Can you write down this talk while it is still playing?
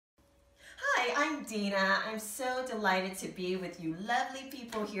I'm Dina. I'm so delighted to be with you lovely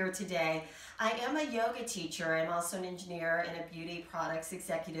people here today. I am a yoga teacher. I'm also an engineer and a beauty products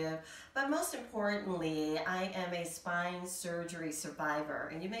executive. But most importantly, I am a spine surgery survivor.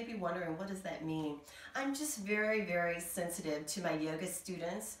 And you may be wondering, what does that mean? I'm just very, very sensitive to my yoga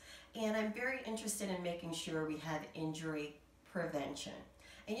students. And I'm very interested in making sure we have injury prevention.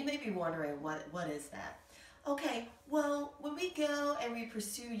 And you may be wondering, what is that? Okay, well, when we go and we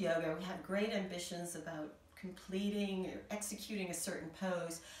pursue yoga, we have great ambitions about completing or executing a certain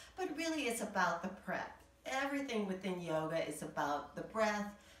pose, but really it's about the prep. Everything within yoga is about the breath,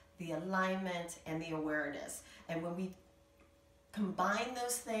 the alignment, and the awareness. And when we combine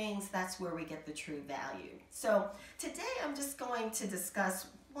those things, that's where we get the true value. So today I'm just going to discuss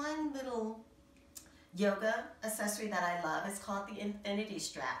one little yoga accessory that I love. It's called the infinity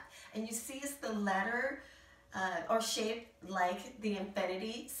strap. And you see it's the letter or shaped like the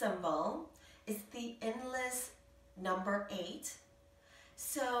infinity symbol. It's the endless number 8.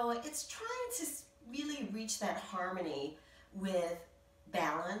 So it's trying to really reach that harmony with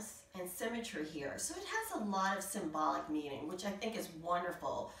balance and symmetry here. So it has a lot of symbolic meaning, which I think is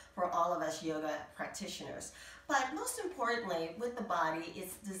wonderful for all of us yoga practitioners. But most importantly, with the body,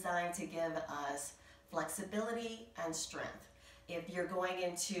 it's designed to give us flexibility and strength. If you're going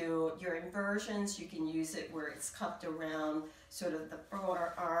into your inversions, you can use it where it's cupped around sort of the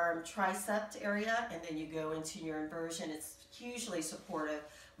forearm tricep area, and then you go into your inversion. It's hugely supportive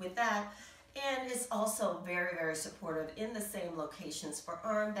with that. And it's also very, very supportive in the same locations for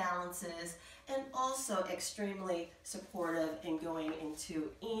arm balances, and also extremely supportive in going into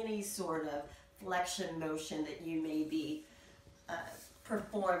any sort of flexion motion that you may be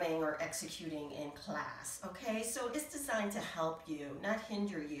performing or executing in class. Okay, so it's designed to help you, not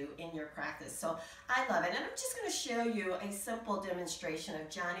hinder you in your practice. So I love it, and I'm just going to show you a simple demonstration of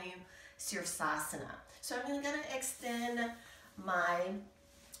Janu Sirsasana. So I'm going to extend my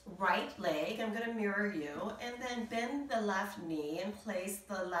right leg. I'm going to mirror you, and then bend the left knee and place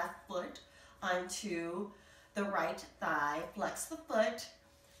the left foot onto the right thigh. Flex the foot,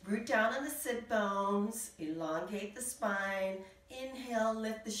 root down on the sit bones, elongate the spine. Inhale,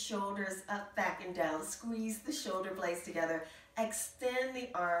 lift the shoulders up, back, and down. Squeeze the shoulder blades together. Extend the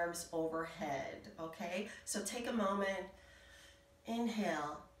arms overhead, okay? So take a moment,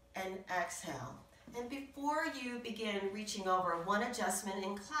 inhale, and exhale. And before you begin reaching over, one adjustment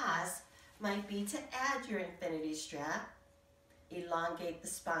in class might be to add your infinity strap. Elongate the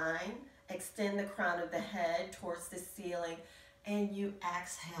spine, extend the crown of the head towards the ceiling, and you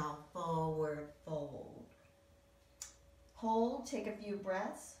exhale, forward fold. Hold, take a few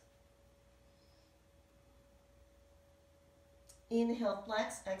breaths. Inhale,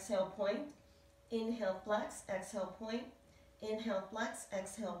 flex, exhale, point. Inhale, flex, exhale, point. Inhale, flex,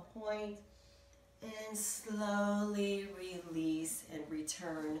 exhale, point. And slowly release and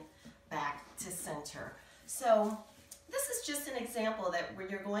return back to center. So this is just an example that when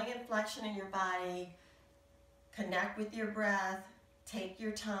you're going in flexion in your body, connect with your breath, take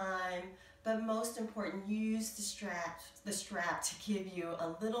your time, but most important, use the strap to give you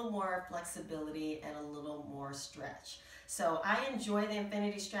a little more flexibility and a little more stretch. So I enjoy the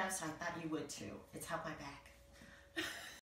infinity straps. I thought you would too. It's helped my back.